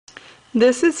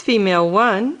This is female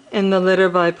 1 in the litter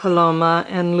by Paloma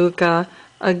and Luca.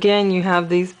 Again, you have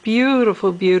these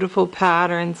beautiful, beautiful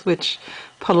patterns which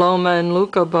Paloma and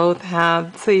Luca both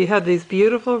have. So you have these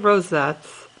beautiful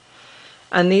rosettes,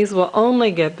 and these will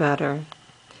only get better.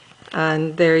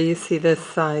 And there you see this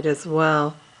side as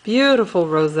well. Beautiful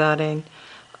rosetting.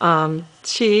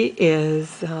 She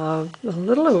is a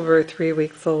little over 3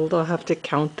 weeks old. I'll have to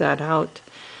count that out.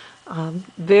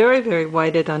 Very, very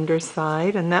whited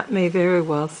underside, and that may very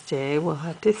well stay. We'll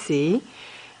have to see.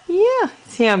 Yeah,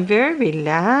 see, I'm very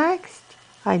relaxed.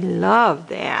 I love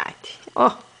that.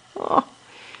 Oh,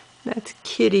 that's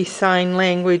kitty sign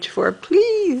language for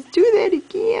please do that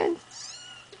again.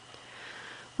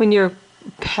 When you're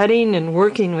petting and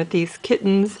working with these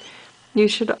kittens, you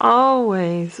should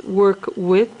always work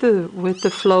with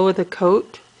the flow of the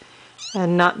coat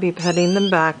and not be petting them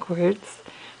backwards.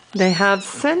 They have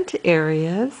scent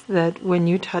areas that when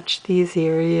you touch these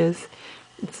areas,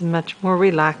 it's much more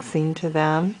relaxing to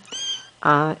them.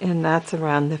 And that's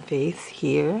around the face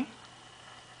here.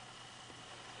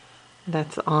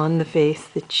 That's on the face,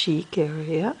 the cheek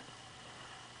area.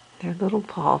 Their little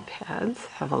paw pads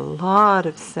have a lot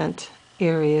of scent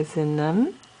areas in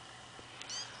them.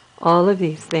 All of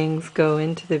these things go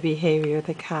into the behavior of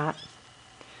the cat.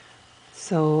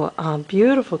 So,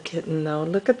 beautiful kitten though.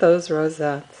 Look at those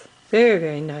rosettes. Very,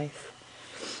 very nice.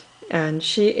 And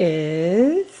she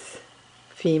is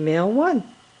female 1.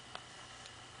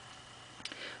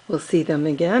 We'll see them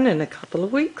again in a couple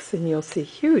of weeks and you'll see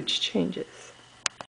huge changes.